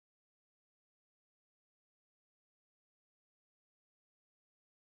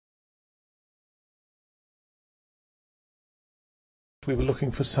We were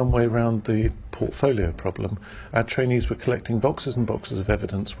looking for some way around the portfolio problem. Our trainees were collecting boxes and boxes of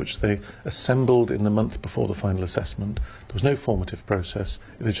evidence which they assembled in the month before the final assessment. There was no formative process,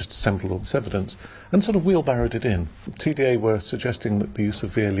 they just assembled all this evidence and sort of wheelbarrowed it in. TDA were suggesting that the use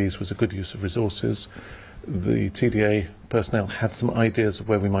of VLEs was a good use of resources. The TDA personnel had some ideas of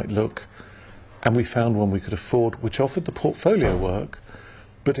where we might look, and we found one we could afford which offered the portfolio work,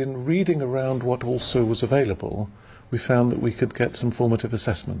 but in reading around what also was available, we found that we could get some formative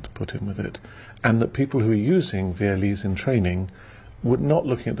assessment put in with it, and that people who are using VLEs in training were not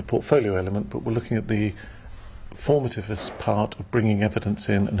looking at the portfolio element, but were looking at the formative part of bringing evidence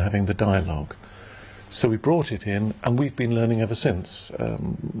in and having the dialogue. So we brought it in, and we've been learning ever since.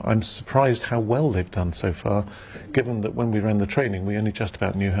 I'm surprised how well they've done so far, given that when we ran the training, we only just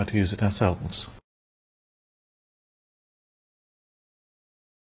about knew how to use it ourselves.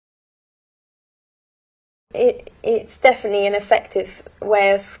 It's definitely an effective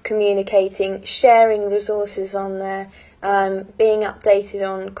way of communicating, sharing resources on there, being updated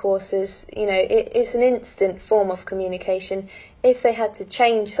on courses. You know, it's an instant form of communication. If they had to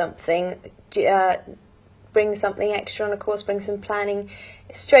change something, bring something extra on a course, bring some planning,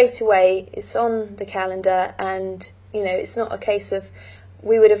 straight away it's on the calendar, and you know, it's not a case of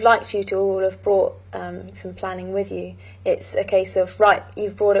we would have liked you to all have brought some planning with you. It's a case of, right,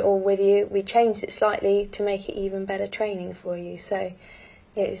 you've brought it all with you, we changed it slightly to make it even better training for you. So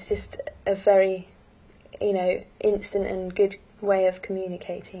it's just a very, you know, instant and good way of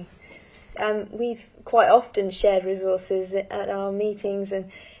communicating. We've quite often shared resources at our meetings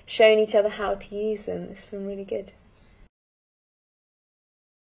and shown each other how to use them. It's been really good.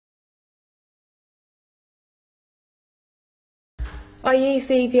 I use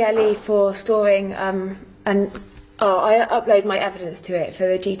the VLE for storing I upload my evidence to it for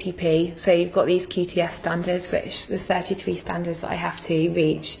the GTP. So you've got these QTS standards, which there's 33 standards that I have to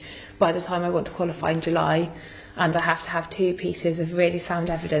reach by the time I want to qualify in July, and I have to have 2 pieces of really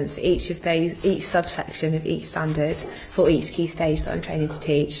sound evidence for each of those, each subsection of each standard for each key stage that I'm training to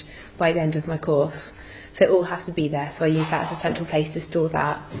teach by the end of my course. So it all has to be there, so I use that as a central place to store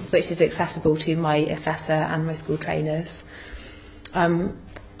that, which is accessible to my assessor and my school trainers.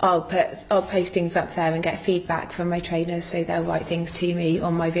 I'll post things up there and get feedback from my trainers, so they'll write things to me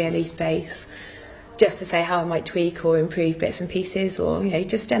on my VLE space just to say how I might tweak or improve bits and pieces, or you know,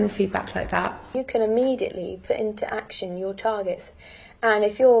 just general feedback like that. You can immediately put into action your targets, and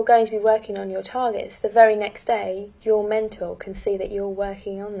if you're going to be working on your targets, the very next day your mentor can see that you're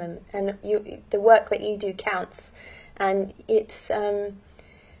working on them, and the work that you do counts, and it's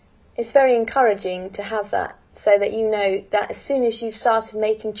very encouraging to have that, so that you know that as soon as you've started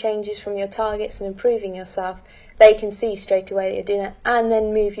making changes from your targets and improving yourself, they can see straight away that you're doing that and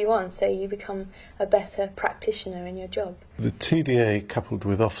then move you on, so you become a better practitioner in your job. The TDA, coupled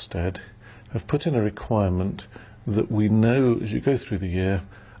with Ofsted, have put in a requirement that we know as you go through the year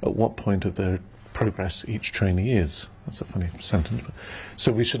at what point of their progress each trainee is. That's a funny sentence, but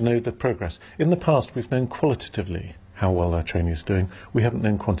so we should know the progress. In the past we've known qualitatively how well our trainee is doing. We haven't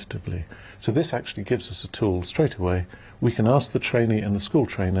known quantitatively. So this actually gives us a tool straight away. We can ask the trainee and the school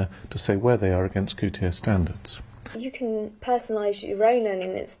trainer to say where they are against QTS standards. You can personalise your own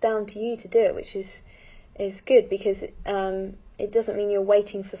learning. It's down to you to do it, which is good, because it doesn't mean you're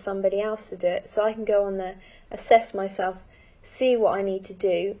waiting for somebody else to do it. So I can go on there, assess myself, see what I need to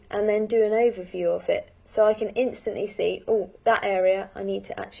do, and then do an overview of it. So I can instantly see, oh, that area I need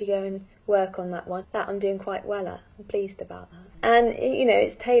to actually go and work on that one. That I'm doing quite well at. I'm pleased about that. And you know,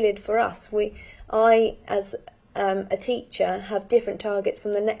 it's tailored for us. I as a teacher have different targets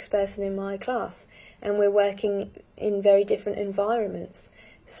from the next person in my class, and we're working in very different environments.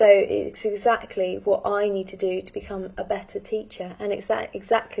 So it's exactly what I need to do to become a better teacher, and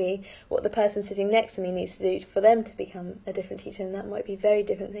exactly what the person sitting next to me needs to do for them to become a different teacher, and that might be very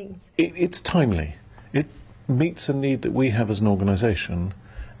different things. It's timely. It meets a need that we have as an organisation,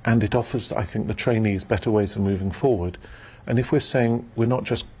 and it offers, I think, the trainees better ways of moving forward. And if we're saying we're not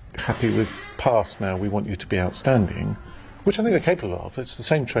just happy with pass now, we want you to be outstanding, which I think they're capable of, it's the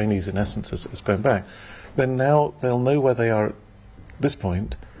same trainees in essence as going back, then now they'll know where they are at this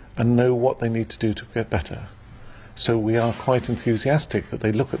point and know what they need to do to get better. So we are quite enthusiastic that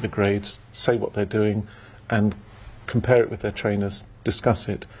they look at the grades, say what they're doing, and compare it with their trainers, discuss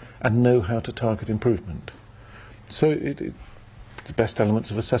it, and know how to target improvement. So it's the best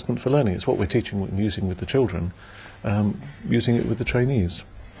elements of assessment for learning. It's what we're teaching and using with the children, using it with the trainees.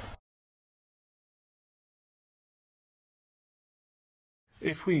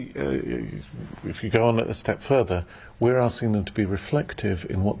 If you go on a step further, we're asking them to be reflective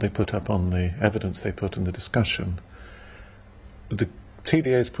in what they put up on the evidence they put in the discussion, the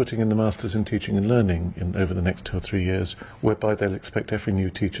TDA is putting in the Masters in Teaching and Learning over the next 2 or 3 years, whereby they'll expect every new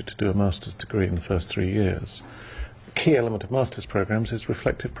teacher to do a Master's degree in the first 3 years. A key element of Master's programmes is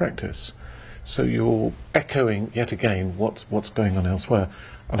reflective practice. So you're echoing, yet again, what's going on elsewhere.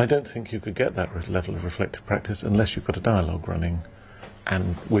 And I don't think you could get that level of reflective practice unless you've got a dialogue running,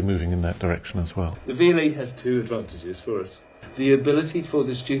 and we're moving in that direction as well. The VLE has two advantages for us. The ability for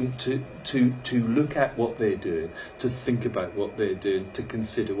the student to look at what they're doing, to think about what they're doing, to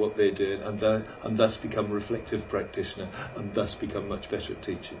consider what they're doing, and thus become a reflective practitioner, and thus become much better at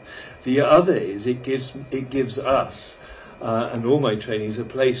teaching. The other is it gives us and all my trainees a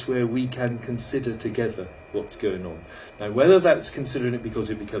place where we can consider together what's going on. Now, whether that's considering it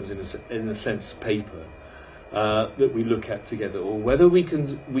because it becomes in a sense paper that we look at together, or whether we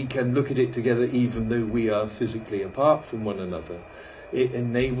can look at it together even though we are physically apart from one another, it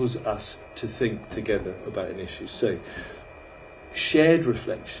enables us to think together about an issue. So, shared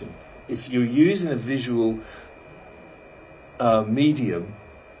reflection. If you're using a visual medium,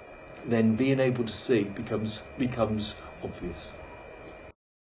 then being able to see becomes obvious.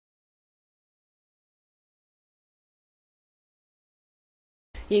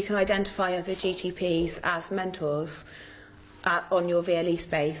 You can identify other GTPs as mentors on your VLE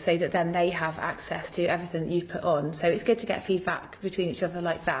space, so that then they have access to everything that you put on. So it's good to get feedback between each other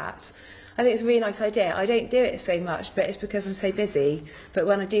like that. I think it's a really nice idea. I don't do it so much, but it's because I'm so busy. But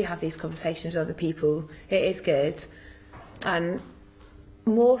when I do have these conversations with other people, it is good. And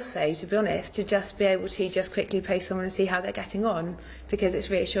more so, to be honest, to just be able to just quickly post someone and see how they're getting on, because it's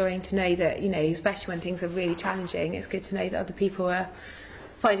reassuring to know that, especially when things are really challenging, it's good to know that other people are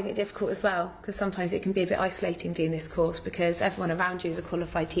finding it difficult as well, because sometimes it can be a bit isolating doing this course, because everyone around you is a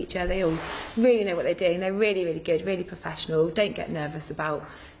qualified teacher. They all really know what they're doing. They're really, really good, really professional, don't get nervous about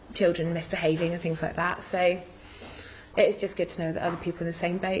children misbehaving and things like that. So it's just good to know that other people in the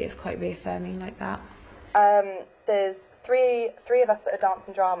same boat. It's quite reaffirming like that. There's three of us that are dance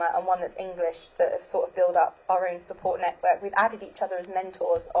and drama, and one that's English, that have sort of built up our own support network. We've added each other as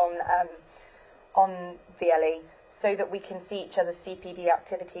mentors on VLE, so that we can see each other's CPD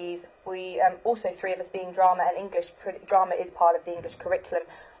activities. We also, 3 of us being drama and English. Drama is part of the English curriculum.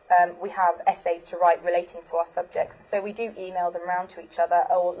 We have essays to write relating to our subjects, so we do email them around to each other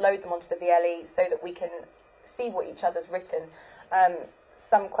or load them onto the VLE so that we can see what each other's written.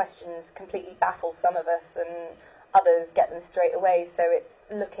 Some questions completely baffle some of us, and others get them straight away. So it's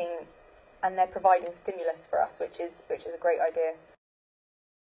looking, and they're providing stimulus for us, which is a great idea.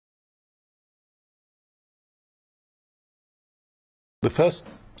 The first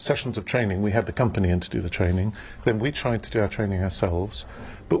sessions of training, we had the company in to do the training. Then we tried to do our training ourselves.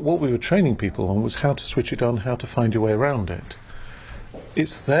 But what we were training people on was how to switch it on, how to find your way around it.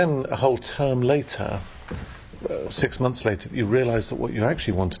 It's then a whole term later, 6 months later, that you realise that what you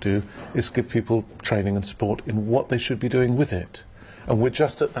actually want to do is give people training and support in what they should be doing with it. And we're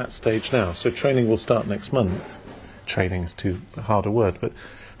just at that stage now. So training will start next month. Training is too hard a word, but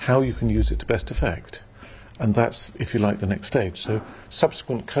how you can use it to best effect. And that's, if you like, the next stage. So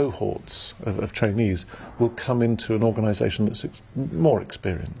subsequent cohorts of trainees will come into an organisation that's more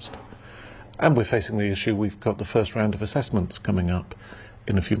experienced. And we're facing the issue, we've got the first round of assessments coming up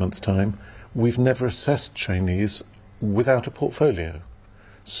in a few months' time. We've never assessed trainees without a portfolio.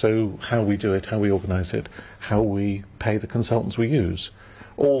 So how we do it, how we organise it, how we pay the consultants we use,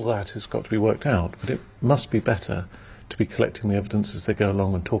 all that has got to be worked out. But it must be better to be collecting the evidence as they go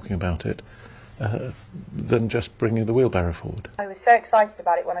along and talking about it than just bringing the wheelbarrow forward. I was so excited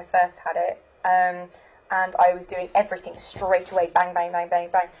about it when I first had it, and I was doing everything straight away, bang, bang, bang, bang,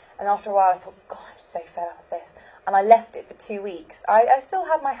 bang. And after a while I thought, God, I'm so fed up of this. And I left it for 2 weeks. I still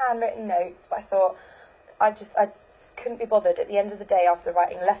had my handwritten notes, but I thought I just couldn't be bothered at the end of the day, after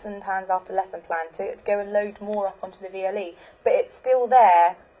writing lesson plans after lesson plan, to go and load more up onto the VLE. But it's still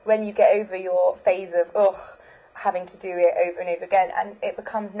there when you get over your phase of having to do it over and over again, and it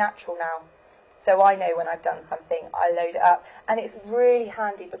becomes natural now. So I know when I've done something, I load it up. And it's really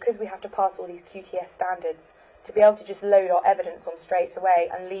handy, because we have to pass all these QTS standards, to be able to just load our evidence on straight away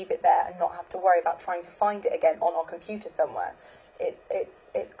and leave it there and not have to worry about trying to find it again on our computer somewhere.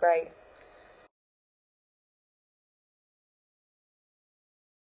 It's great.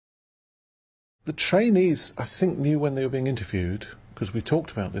 The trainees, I think, knew when they were being interviewed, because we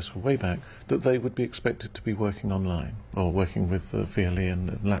talked about this way back, that they would be expected to be working online or working with the VLE and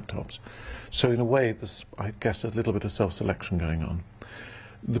laptops. So in a way, there's, I guess, a little bit of self-selection going on.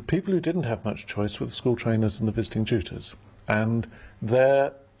 The people who didn't have much choice were the school trainers and the visiting tutors. And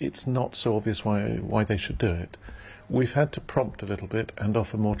there it's not so obvious why they should do it. We've had to prompt a little bit and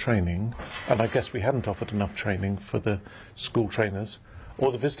offer more training, and I guess we hadn't offered enough training for the school trainers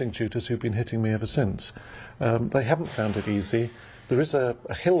or the visiting tutors who've been hitting me ever since. They haven't found it easy. There is a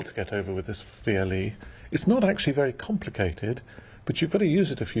hill to get over with this VLE. It's not actually very complicated, but you've got to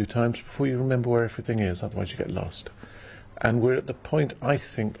use it a few times before you remember where everything is, otherwise you get lost. And we're at the point, I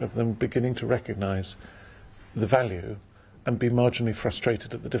think, of them beginning to recognise the value and be marginally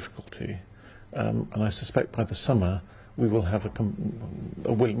frustrated at the difficulty. And I suspect by the summer we will have a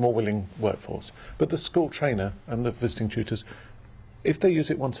more willing workforce. But the school trainer and the visiting tutors, if they use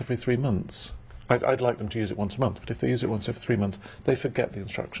it once every 3 months, I'd like them to use it once a month, but if they use it once every 3 months, they forget the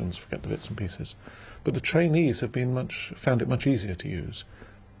instructions, forget the bits and pieces. But the trainees have found it much easier to use,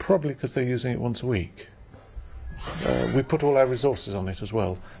 probably because they're using it once a week. We put all our resources on it as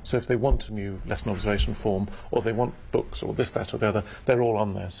well, so if they want a new lesson observation form, or they want books, or this, that or the other, they're all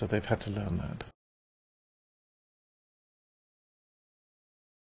on there, so they've had to learn that.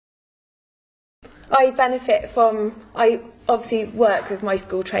 I benefit from, I obviously work with my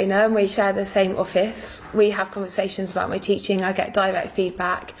school trainer and we share the same office. We have conversations about my teaching, I get direct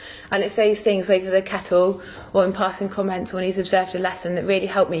feedback, and it's those things over the kettle or in passing comments when he's observed a lesson that really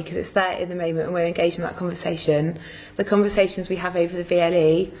help me, because it's there in the moment and we're engaged in that conversation. The conversations we have over the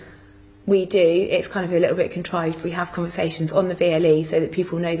VLE, it's kind of a little bit contrived. We have conversations on the VLE so that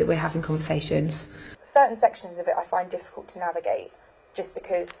people know that we're having conversations. Certain sections of it I find difficult to navigate, just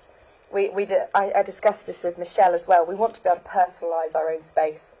because I discussed this with Michelle as well. We want to be able to personalise our own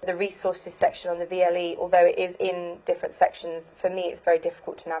space. The resources section on the VLE, although it is in different sections, for me it's very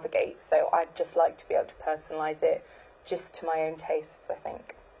difficult to navigate. So I'd just like to be able to personalise it just to my own tastes, I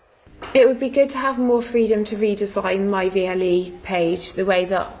think. It would be good to have more freedom to redesign my VLE page the way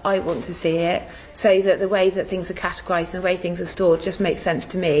that I want to see it, so that the way that things are categorised and the way things are stored just makes sense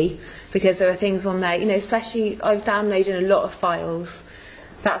to me, because there are things on there, especially I've downloaded a lot of files.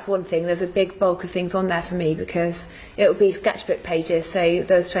 That's one thing. There's a big bulk of things on there for me, because it will be sketchbook pages, so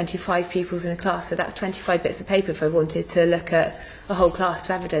there's 25 pupils in a class, so that's 25 bits of paper if I wanted to look at a whole class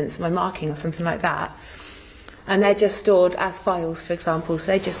to evidence my marking or something like that. And they're just stored as files, for example, so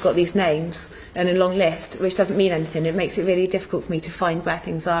they've just got these names and a long list, which doesn't mean anything. It makes it really difficult for me to find where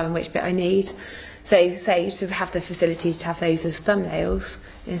things are and which bit I need. So say to have the facilities to have those as thumbnails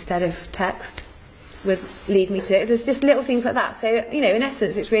instead of text would lead me to it. There's just little things like that. So, in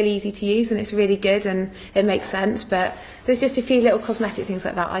essence, it's really easy to use and it's really good and it makes sense. But there's just a few little cosmetic things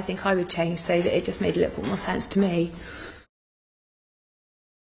like that I think I would change so that it just made a little bit more sense to me.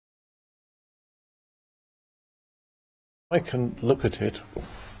 I can look at it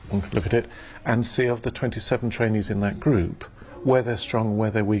and see of the 27 trainees in that group where they're strong,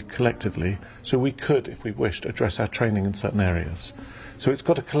 where they're weak collectively. So we could, if we wished, address our training in certain areas. So it's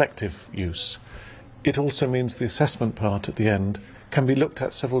got a collective use. It also means the assessment part at the end can be looked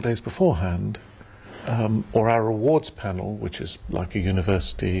at several days beforehand, or our awards panel, which is like a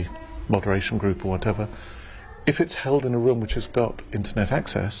university moderation group or whatever, if it's held in a room which has got internet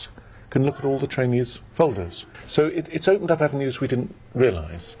access, can look at all the trainees' folders. So it's opened up avenues we didn't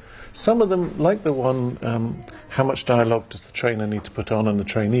realise. Some of them, like the one, how much dialogue does the trainer need to put on and the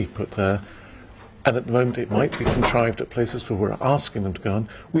trainee put there, and at the moment it might be contrived at places where we're asking them to go on,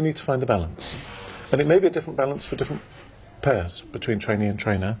 we need to find the balance. And it may be a different balance for different pairs between trainee and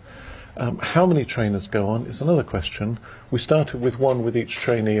trainer. How many trainers go on is another question. We started with one with each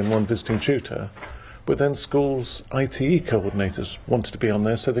trainee and one visiting tutor, but then schools' ITE coordinators wanted to be on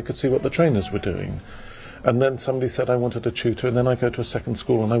there so they could see what the trainers were doing. And then somebody said, I wanted a tutor, and then I go to a second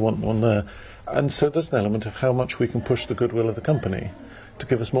school and I want one there. And so there's an element of how much we can push the goodwill of the company to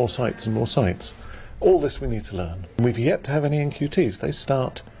give us more sites and more sites. All this we need to learn. We've yet to have any NQTs. They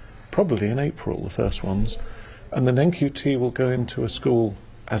start probably in April, the first ones, and then NQT will go into a school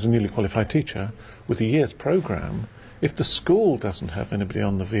as a newly qualified teacher with a year's programme. If the school doesn't have anybody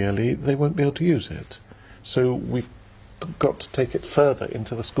on the VLE, they won't be able to use it. So we've got to take it further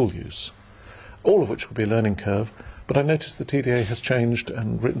into the school use, all of which will be a learning curve. But I noticed the TDA has changed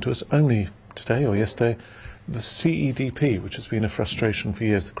and written to us only today or yesterday. The CEDP, which has been a frustration for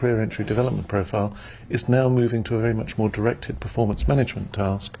years, the Career Entry Development Profile, is now moving to a very much more directed performance management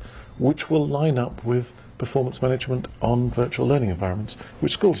task, which will line up with performance management on virtual learning environments,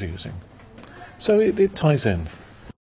 which schools are using. So it ties in.